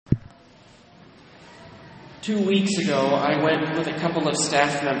2 weeks ago, I went with a couple of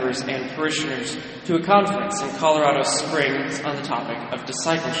staff members and parishioners to a conference in Colorado Springs on the topic of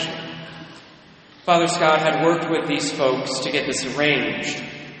discipleship. Father Scott had worked with these folks to get this arranged,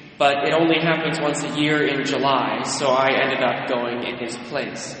 but it only happens once a year in July, so I ended up going in his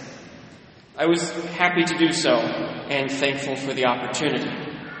place. I was happy to do so and thankful for the opportunity.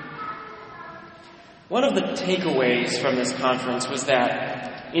 One of the takeaways from this conference was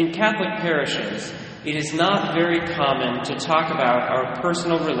that in Catholic parishes, it is not very common to talk about our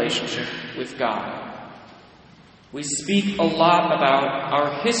personal relationship with God. We speak a lot about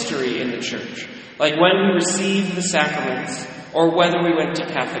our history in the church, like when we received the sacraments or whether we went to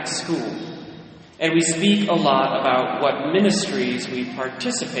Catholic school. And we speak a lot about what ministries we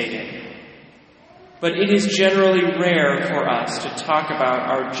participate in. But it is generally rare for us to talk about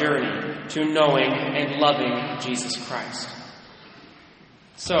our journey to knowing and loving Jesus Christ.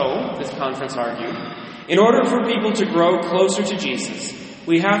 So, this conference argued, in order for people to grow closer to Jesus,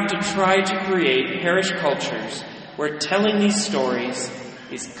 we have to try to create parish cultures where telling these stories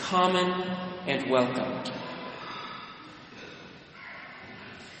is common and welcomed.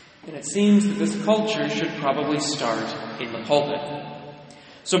 And it seems that this culture should probably start in the pulpit.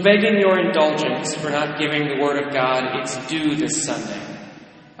 So begging your indulgence for not giving the Word of God its due this Sunday,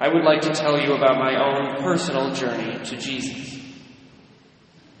 I would like to tell you about my own personal journey to Jesus.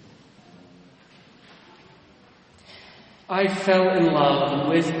 I fell in love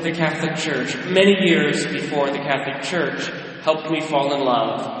with the Catholic Church many years before the Catholic Church helped me fall in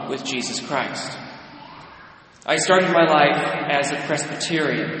love with Jesus Christ. I started my life as a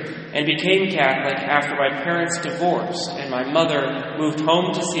Presbyterian and became Catholic after my parents divorced and my mother moved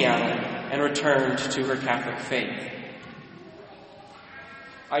home to Seattle and returned to her Catholic faith.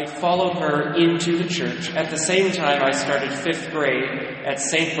 I followed her into the church at the same time I started 5th grade at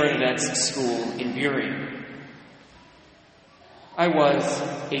St. Bernadette's School in Burey. I was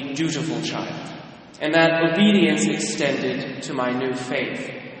a dutiful child, and that obedience extended to my new faith.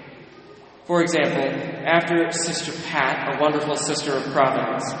 For example, after Sister Pat, a wonderful sister of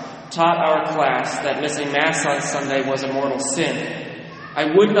Providence, taught our class that missing Mass on Sunday was a mortal sin, I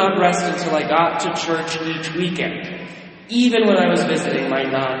would not rest until I got to church each weekend, even when I was visiting my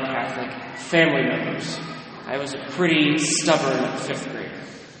non-Catholic family members. I was a pretty stubborn 5th grader.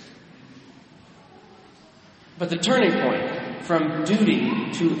 But the turning point from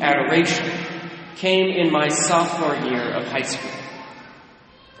duty to adoration came in my sophomore year of high school.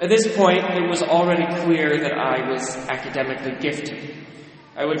 At this point, it was already clear that I was academically gifted.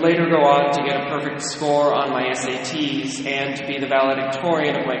 I would later go on to get a perfect score on my SATs and to be the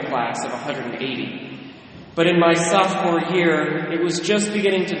valedictorian of my class of 180. But in my sophomore year, it was just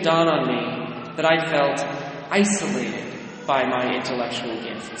beginning to dawn on me that I felt isolated by my intellectual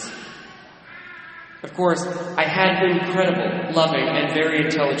gifts. Of course, I had incredible, loving, and very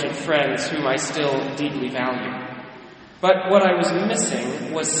intelligent friends whom I still deeply value. But what I was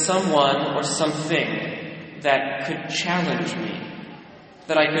missing was someone or something that could challenge me,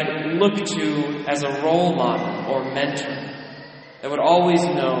 that I could look to as a role model or mentor, that would always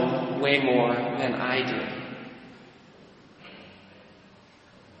know way more than I did.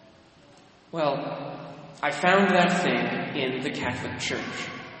 Well, I found that thing in the Catholic Church.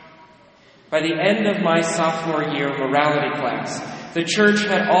 By the end of my sophomore year morality class, the Church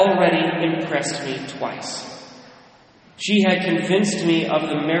had already impressed me twice. She had convinced me of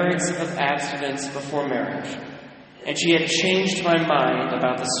the merits of abstinence before marriage, and she had changed my mind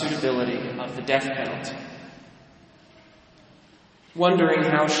about the suitability of the death penalty. Wondering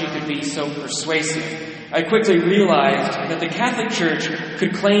how she could be so persuasive, I quickly realized that the Catholic Church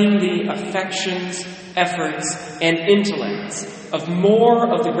could claim the affections, efforts, and intellects of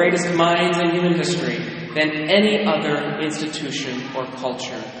more of the greatest minds in human history than any other institution or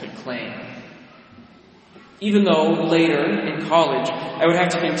culture could claim. Even though later, in college, I would have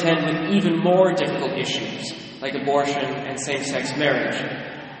to contend with even more difficult issues, like abortion and same-sex marriage,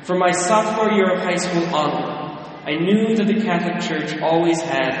 from my sophomore year of high school onward, I knew that the Catholic Church always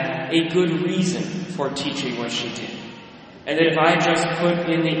had a good reason for teaching what she did, and that if I just put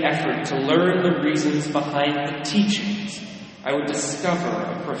in the effort to learn the reasons behind the teachings, I would discover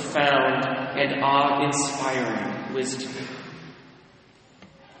a profound and awe-inspiring wisdom.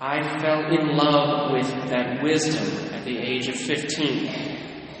 I fell in love with that wisdom at the age of 15,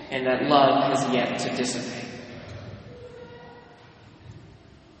 and that love has yet to dissipate.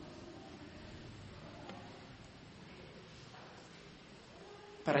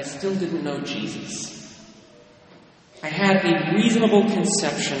 But I still didn't know Jesus. I had a reasonable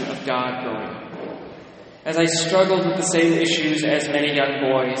conception of God growing up. As I struggled with the same issues as many young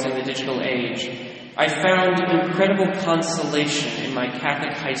boys in the digital age, I found incredible consolation in my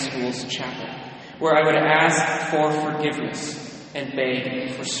Catholic high school's chapel, where I would ask for forgiveness and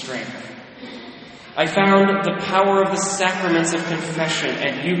beg for strength. I found the power of the sacraments of confession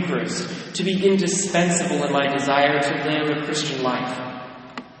and Eucharist to be indispensable in my desire to live a Christian life.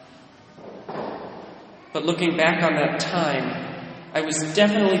 But looking back on that time, I was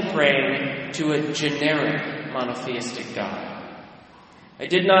definitely praying to a generic monotheistic God. I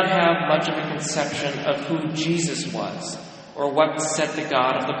did not have much of a conception of who Jesus was, or what set the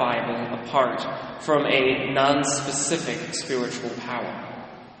God of the Bible apart from a non-specific spiritual power.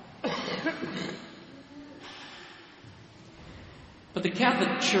 But the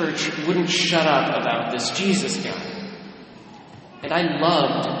Catholic Church wouldn't shut up about this Jesus guy. And I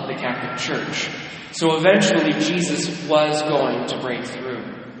loved the Catholic Church, so eventually Jesus was going to break through,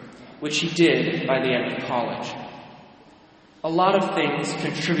 which he did by the end of college. A lot of things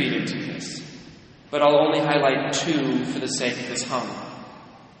contributed to this, but I'll only highlight two for the sake of this homily.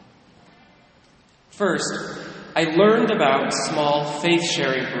 First, I learned about small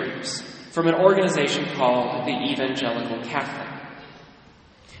faith-sharing groups from an organization called the Evangelical Catholic.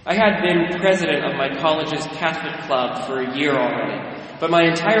 I had been president of my college's Catholic club for a year already, but my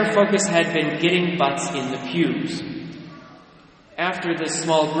entire focus had been getting butts in the pews. After this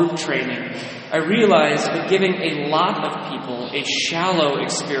small group training, I realized that giving a lot of people a shallow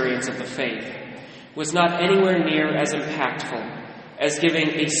experience of the faith was not anywhere near as impactful as giving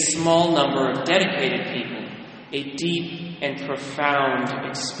a small number of dedicated people a deep and profound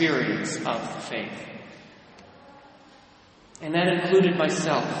experience of the faith. And that included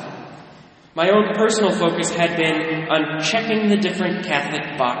myself. My own personal focus had been on checking the different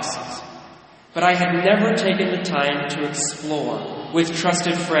Catholic boxes, but I had never taken the time to explore with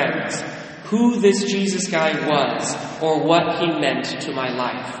trusted friends who this Jesus guy was or what he meant to my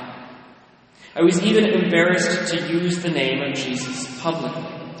life. I was even embarrassed to use the name of Jesus publicly.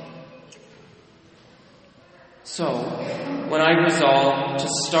 So, when I resolved to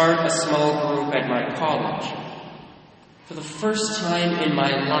start a small group at my college, for the first time in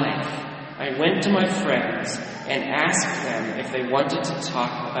my life, I went to my friends and asked them if they wanted to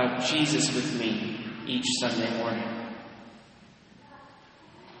talk about Jesus with me each Sunday morning.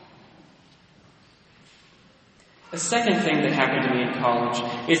 The second thing that happened to me in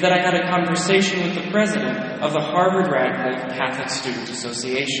college is that I had a conversation with the president of the Harvard-Radcliffe Catholic Student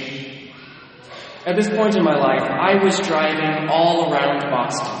Association. At this point in my life, I was driving all around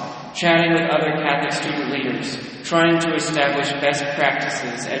Boston, chatting with other Catholic student leaders, trying to establish best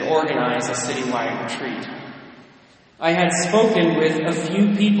practices and organize a citywide retreat. I had spoken with a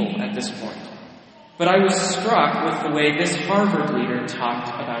few people at this point, but I was struck with the way this Harvard leader talked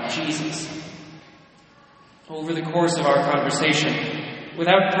about Jesus. Over the course of our conversation,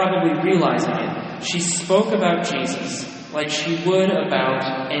 without probably realizing it, she spoke about Jesus like she would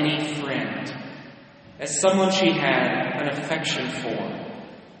about any friend, as someone she had an affection for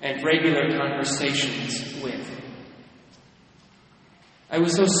and regular conversations with. I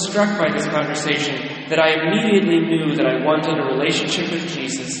was so struck by this conversation that I immediately knew that I wanted a relationship with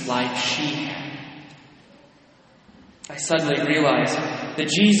Jesus like she had. I suddenly realized that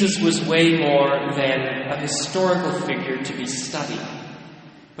Jesus was way more than a historical figure to be studied,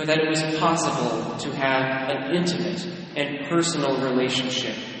 but that it was possible to have an intimate and personal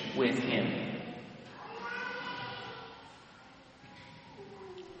relationship with him.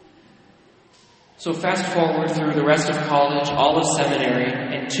 So fast forward through the rest of college, all of seminary,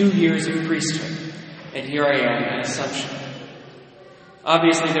 and 2 years of priesthood, and here I am at Assumption.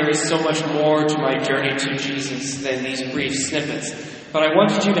 Obviously, there is so much more to my journey to Jesus than these brief snippets, but I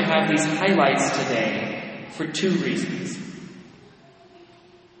wanted you to have these highlights today for 2 reasons.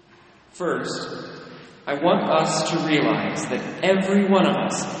 First, I want us to realize that every one of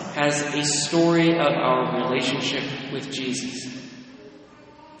us has a story of our relationship with Jesus.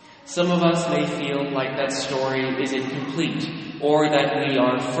 Some of us may feel like that story is incomplete, or that we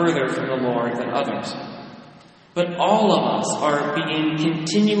are further from the Lord than others. But all of us are being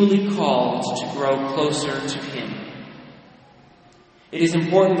continually called to grow closer to Him. It is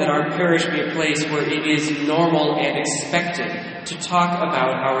important that our parish be a place where it is normal and expected to talk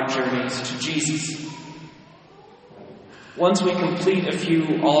about our journeys to Jesus. Once we complete a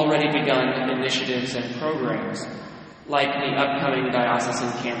few already begun initiatives and programs, like the upcoming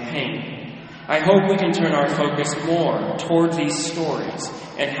diocesan campaign, I hope we can turn our focus more toward these stories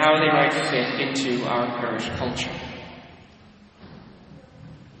and how they might fit into our parish culture.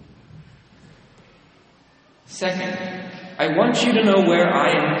 Second, I want you to know where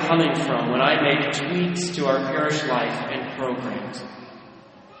I am coming from when I make tweaks to our parish life and programs.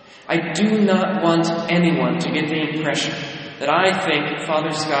 I do not want anyone to get the impression that I think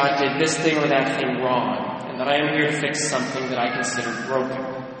Father Scott did this thing or that thing wrong, and that I am here to fix something that I consider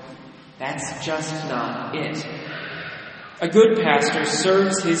broken. That's just not it. A good pastor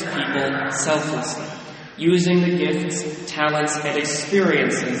serves his people selflessly, using the gifts, talents, and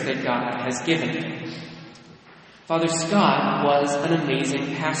experiences that God has given him. Father Scott was an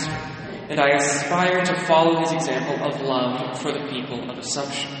amazing pastor, and I aspire to follow his example of love for the people of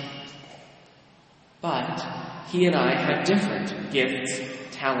Assumption. But he and I have different gifts,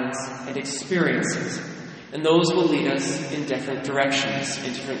 talents, and experiences, and those will lead us in different directions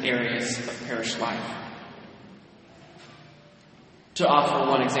in different areas of parish life. To offer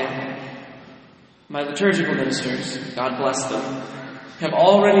one example, my liturgical ministers, God bless them, have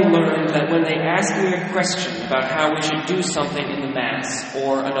already learned that when they ask me a question about how we should do something in the Mass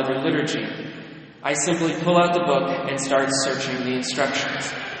or another liturgy, I simply pull out the book and start searching the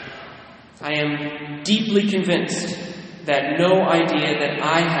instructions. I am deeply convinced that no idea that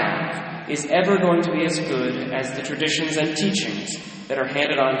I have is ever going to be as good as the traditions and teachings that are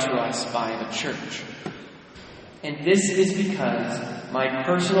handed on to us by the Church. And this is because my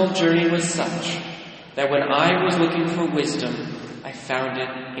personal journey was such that when I was looking for wisdom, I found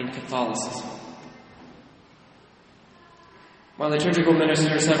it in Catholicism. My liturgical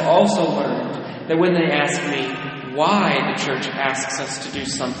ministers have also learned that when they ask me why the Church asks us to do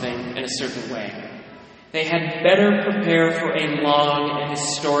something in a certain way, they had better prepare for a long and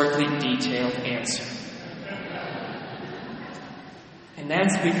historically detailed answer. And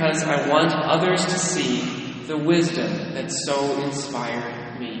that's because I want others to see the wisdom that so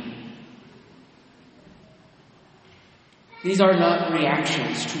inspired me. These are not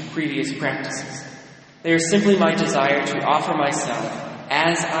reactions to previous practices. They are simply my desire to offer myself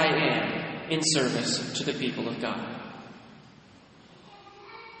as I am in service to the people of God.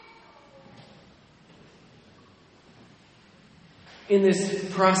 In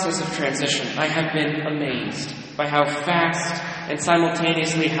this process of transition, I have been amazed by how fast and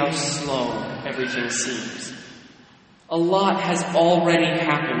simultaneously how slow everything seems. A lot has already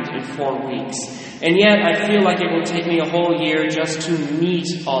happened in 4 weeks, and yet I feel like it will take me a whole year just to meet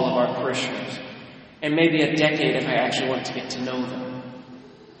all of our parishioners, and maybe a decade if I actually want to get to know them.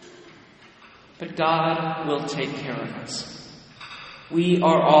 But God will take care of us. We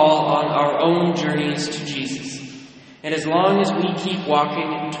are all on our own journeys to Jesus, and as long as we keep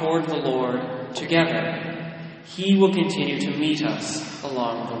walking toward the Lord together, He will continue to meet us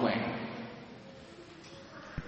along the way.